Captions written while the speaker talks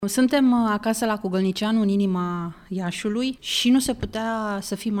Suntem acasă la Cugălnicianu, în inima Iașiului, și nu se putea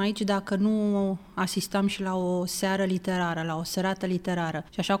să fim aici dacă nu asistam și la o seară literară, la o serată literară.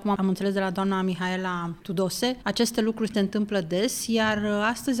 Și așa cum am înțeles de la doamna Mihaela Tudose, aceste lucruri se întâmplă des, iar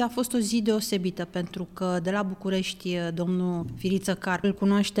astăzi a fost o zi deosebită, pentru că de la București domnul Firiță Carp îl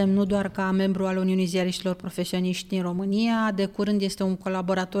cunoaștem nu doar ca membru al Uniunii Ziariștilor Profesioniști din România, de curând este un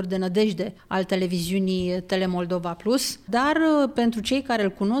colaborator de nădejde al televiziunii TeleMoldova Plus, dar pentru cei care îl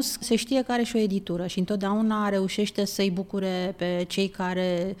cunosc, se știe că are și o editură și întotdeauna reușește să-i bucure pe cei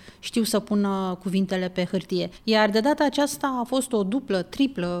care știu să pună cuvintele pe hârtie. Iar de data aceasta a fost o dublă,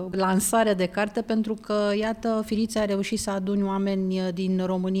 triplă lansare de carte, pentru că, iată, Firița a reușit să adune oameni din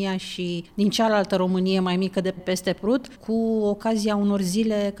România și din cealaltă Românie mai mică de peste Prut, cu ocazia unor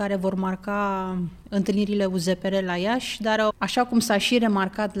zile care vor marca întâlnirile UZPR la Iași, dar așa cum s-a și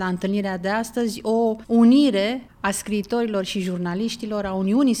remarcat la întâlnirea de astăzi, o unire a scriitorilor și jurnaliștilor, a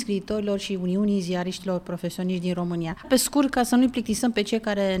Uniunii Scriitorilor și Uniunii Ziariștilor Profesioniști din România. Pe scurt, ca să nu-i plictisăm pe cei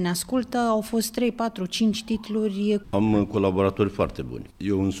care ne ascultă, au fost 3, 4, 5 titluri. Am colaboratori foarte buni.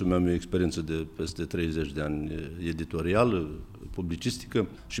 Eu însumi am o experiență de peste 30 de ani editorială, publicistică,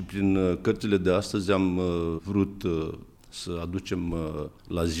 și prin cărțile de astăzi am vrut să aducem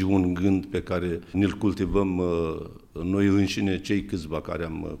la zi un gând pe care ne-l cultivăm noi înșine, cei câțiva care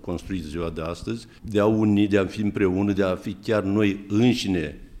am construit ziua de astăzi, de a uni, de a fi împreună, de a fi chiar noi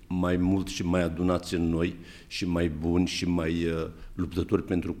înșine mai mult și mai adunați în noi și mai buni și mai luptători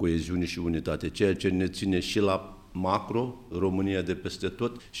pentru coeziune și unitate, ceea ce ne ține și la macro, România de peste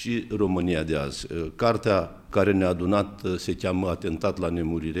tot și România de azi. Cartea care ne-a adunat se cheamă ATENTAT LA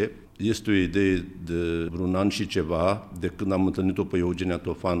NEMURIRE. Este o idee de vreun an și ceva, de când am întâlnit-o pe Eugenia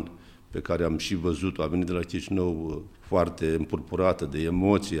Tofan, pe care am și văzut-o, a venit de la Chișinău foarte împurpurată de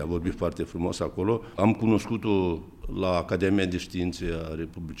emoții, a vorbit foarte frumos acolo. Am cunoscut-o la Academia de Științe a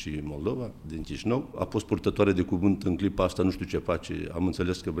Republicii Moldova, din Chișinău. A fost purtătoare de cuvânt în clipa asta, nu știu ce face. Am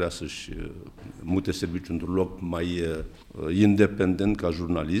înțeles că vrea să-și mute serviciul într-un loc mai independent ca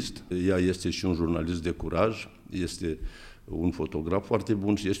jurnalist. Ea este și un jurnalist de curaj, este un fotograf foarte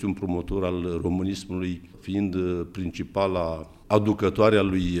bun și este un promotor al românismului, fiind principala aducătoare a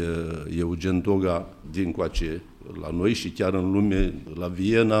lui Eugen Toga dincoace la noi și chiar în lume, la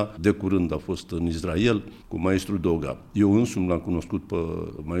Viena. De curând a fost în Israel cu maestru Doga. Eu însumi l-am cunoscut pe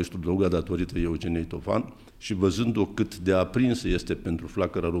maestru Doga datorită Eugeniei Tofan și văzând-o cât de aprinsă este pentru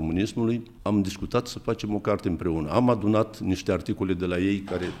flacăra românismului, am discutat să facem o carte împreună. Am adunat niște articole de la ei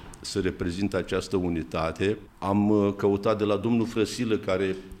care să reprezintă această unitate. Am căutat de la domnul Frăsilă,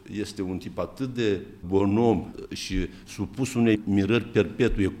 care este un tip atât de bonom și supus unei mirări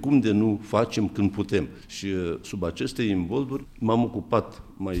perpetue, cum de nu facem când putem. Și sub aceste imbolduri m-am ocupat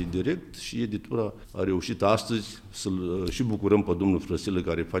mai direct și editura a reușit astăzi să-l și bucurăm pe domnul Frăsilă,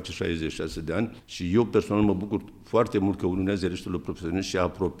 care face 66 de ani, și eu personal mă bucur foarte mult că Uniunea Ziariștilor Profesioniști și-a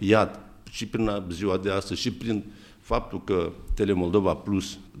apropiat și prin ziua de astăzi și prin faptul că TeleMoldova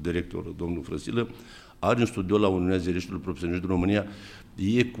Plus, directorul domnul Frăsilă, are un studio la Uniunea Ziariștilor Profesioniști din România.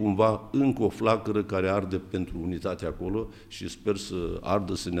 E cumva încă o flacără care arde pentru unitate acolo și sper să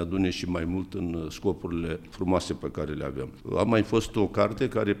ardă, să ne adune și mai mult în scopurile frumoase pe care le avem. A mai fost o carte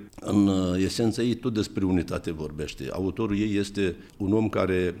care, în esența ei, tot despre unitate vorbește. Autorul ei este un om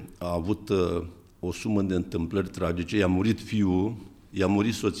care a avut o sumă de întâmplări tragice. I-a murit fiul, i-a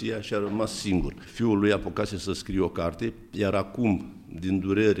murit soția și a rămas singur. Fiul lui apucase să scrie o carte, iar acum, din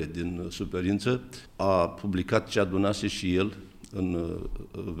durere, din suferință, a publicat ce adunase și el în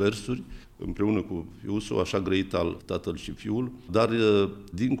versuri, împreună cu fiul său, așa grăit al tatăl și fiul, dar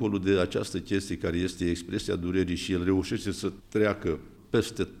dincolo de această chestie care este expresia durerii și el reușește să treacă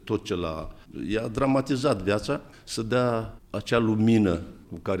peste tot ce i-a dramatizat viața, să dea acea lumină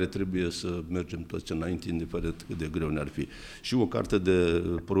cu care trebuie să mergem toți înainte, indiferent cât de greu ne-ar fi. Și o carte de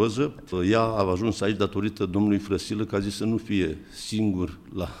proză. Ea a ajuns aici datorită domnului Frăsilă, că a zis să nu fie singur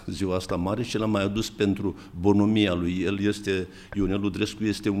la ziua asta mare și l-a mai adus pentru bonomia lui. El este, Ionel Udrescu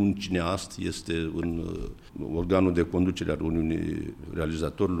este un cineast, este în organul de conducere al Uniunii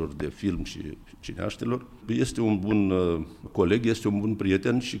Realizatorilor de Film și Cineaștilor. Este un bun coleg, este un bun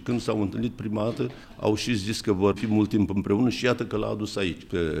prieten și când s-au întâlnit prima dată, au și zis că vor fi mult timp împreună și iată că l-a adus aici.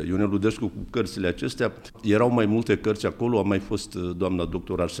 Pe Ionel Udrescu cu cărțile acestea. Erau mai multe cărți acolo, a mai fost doamna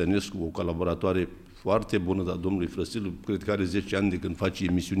doctor Arsenescu, o colaboratoare foarte bună a domnului Frăsilă, cred că are 10 ani de când face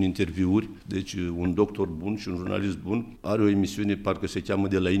emisiuni, interviuri, deci un doctor bun și un jurnalist bun. Are o emisiune, parcă se cheamă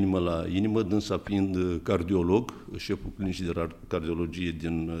De la inimă la inimă, dânsa fiind cardiolog, șeful clinicii de cardiologie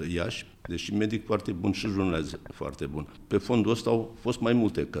din Iași, deci medic foarte bun și jurnalist foarte bun. Pe fondul ăsta au fost mai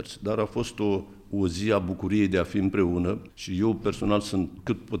multe cărți, dar a fost o o zi a bucuriei de a fi împreună și eu personal sunt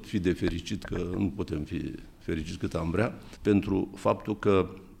cât pot fi de fericit, că nu putem fi fericiți cât am vrea, pentru faptul că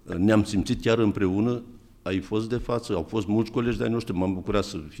ne-am simțit chiar împreună. Ai fost de față, au fost mulți colegi de-ai noștri, m-am bucurat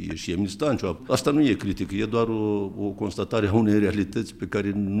să fie și Emil Stanciu. Asta nu e critică, e doar o constatare a unei realități pe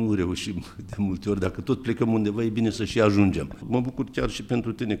care nu reușim de multe ori. Dacă tot plecăm undeva, e bine să și ajungem. Mă bucur chiar și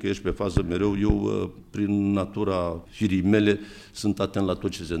pentru tine că ești pe fază mereu. Eu, prin natura firii mele, sunt atent la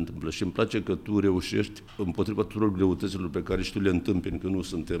tot ce se întâmplă și îmi place că tu reușești, împotriva tuturor greutăților pe care și tu le întâmpini, că nu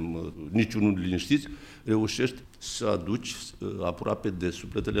suntem niciunul liniștiți, reușești să aduci aproape de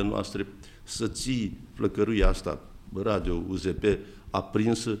sufletele noastre, să ții flăcăruia asta, radio, UZP,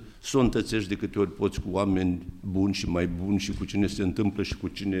 aprinsă, să o întățești de câte ori poți cu oameni buni și mai buni și cu cine se întâmplă și cu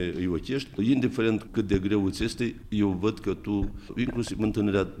cine îi ochești. Indiferent cât de greu îți este, eu văd că tu, inclusiv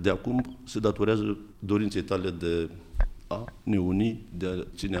întâlnirea de acum, se datorează dorinței tale de a ne uni, de a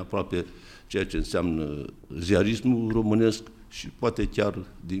ține aproape ceea ce înseamnă ziarismul românesc și poate chiar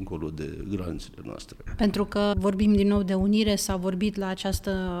dincolo de granițele noastre. Pentru că vorbim din nou de unire, s-a vorbit la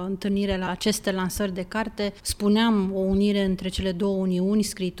această întâlnire, la aceste lansări de carte. Spuneam o unire între cele două uniuni,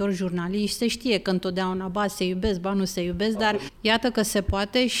 scriitori, jurnaliști. Se știe că întotdeauna ba se iubesc, ba nu se iubesc, dar iată că se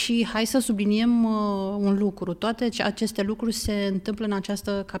poate și hai să subliniem un lucru. Toate aceste lucruri se întâmplă în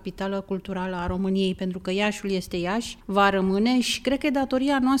această capitală culturală a României, pentru că Iașiul este Iași, va rămâne și cred că e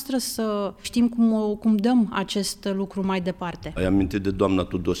datoria noastră să știm cum dăm acest lucru mai departe. Ai amintit de doamna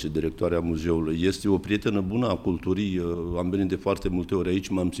Tudose, directoarea muzeului. Este o prietenă bună a culturii. Am venit de foarte multe ori aici,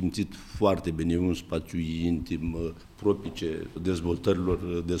 m-am simțit foarte bine. E un spațiu intim, propice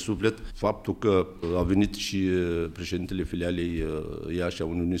dezvoltărilor de suflet. Faptul că a venit și președintele filialei Iași a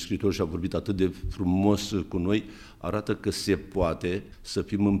Uniunii Scriitori și a vorbit atât de frumos cu noi, arată că se poate să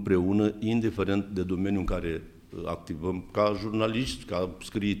fim împreună, indiferent de domeniul în care activăm, ca jurnaliști, ca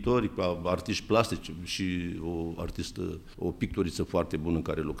scriitori, ca artiști plastici și o pictoriță foarte bună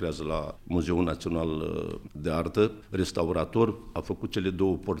care lucrează la Muzeul Național de Artă, restaurator, a făcut cele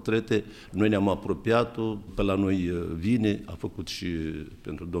două portrete, noi ne-am apropiat-o, pe la noi vine, a făcut și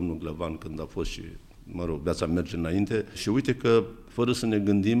pentru domnul Glevan când a fost și viața merge înainte și uite că, fără să ne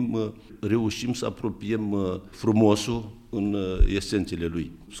gândim, reușim să apropiem frumosul în esențele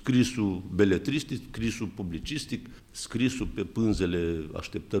lui. Scrisul beletristic, scrisul publicistic, scrisul pe pânzele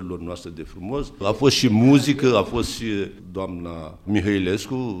așteptărilor noastre de frumos. A fost și muzică, a fost și doamna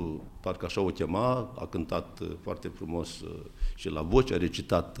Mihăilescu, parcă așa o chema, a cântat foarte frumos și la voce, a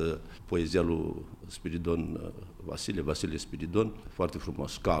recitat poezia lui Vasile Spiridon, foarte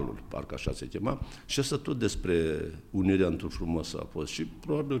frumos, Calul, parcă așa se chema. Și asta tot despre unirea într-un frumos a fost. Și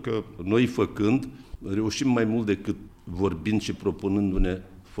probabil că noi făcând, reușim mai mult decât vorbind și propunându-ne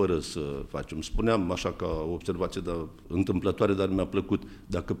fără să facem. Spuneam așa ca observație întâmplătoare, dar mi-a plăcut.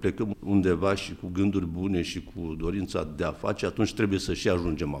 Dacă plecăm undeva și cu gânduri bune și cu dorința de a face, atunci trebuie să și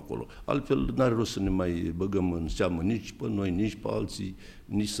ajungem acolo. Altfel n-are rost să ne mai băgăm în seamă nici pe noi, nici pe alții,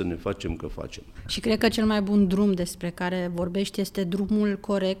 nici să ne facem că facem. Și cred că cel mai bun drum despre care vorbești este drumul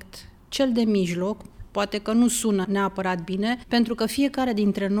corect, cel de mijloc. Poate că nu sună neapărat bine, pentru că fiecare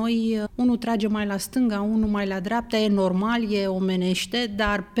dintre noi, unul trage mai la stânga, unul mai la dreapta, e normal, e omenește,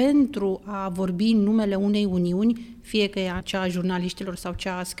 dar pentru a vorbi în numele unei uniuni, fie că e cea a jurnaliștilor sau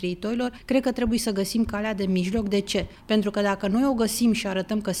cea a scriitorilor, cred că trebuie să găsim calea de mijloc. De ce? Pentru că dacă noi o găsim și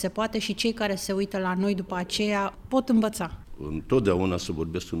arătăm că se poate, și cei care se uită la noi după aceea pot învăța. Întotdeauna să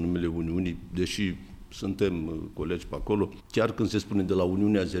vorbesc în numele Uniunii, deși suntem colegi pe acolo, chiar când se spune de la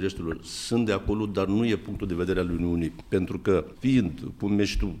Uniunea Ziariștilor, sunt de acolo, dar nu e punctul de vedere al Uniunii. Pentru că, fiind, cum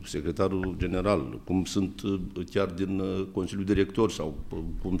ești tu, secretarul general, cum sunt chiar din Consiliul Director sau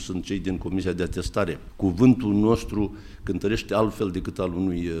cum sunt cei din Comisia de Atestare, cuvântul nostru cântărește altfel decât al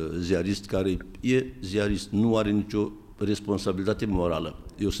unui ziarist care e ziarist, nu are nicio responsabilitate morală.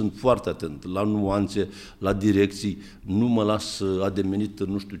 Eu sunt foarte atent la nuanțe, la direcții, nu mă las ademenit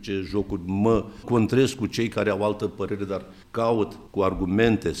în nu știu ce jocuri, mă contrez cu cei care au altă părere, dar caut cu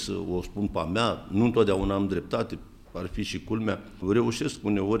argumente să o spun pe a mea, nu întotdeauna am dreptate, ar fi și culmea. Reușesc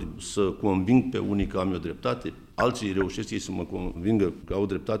uneori să conving pe unii că am eu dreptate, alții reușesc ei să mă convingă că au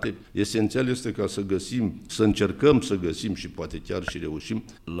dreptate. Esențial este ca să găsim, să încercăm să găsim și poate chiar și reușim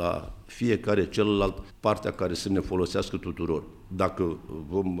la fiecare celălalt partea care să ne folosească tuturor. Dacă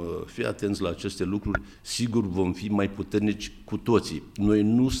vom fi atenți la aceste lucruri, sigur vom fi mai puternici cu toții. Noi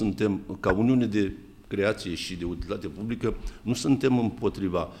nu suntem, ca Uniune de creație și de utilitate publică, nu suntem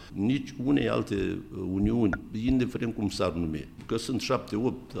împotriva nici unei alte uniuni, indiferent cum s-ar numi. Că sunt 7-8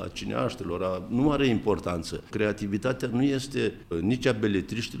 a cineaștilor, nu are importanță. Creativitatea nu este nici a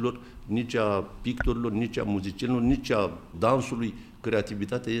beletriștilor, nici a pictorilor, nici a muzicienilor, nici a dansului.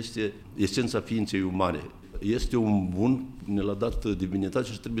 Creativitatea este esența ființei umane. Este un bun, ne l-a dat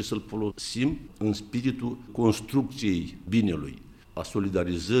divinitatea și trebuie să-l folosim în spiritul construcției binelui, a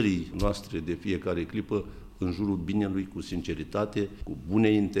solidarizării noastre de fiecare clipă în jurul binelui, cu sinceritate, cu bune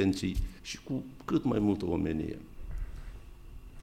intenții și cu cât mai multă omenie.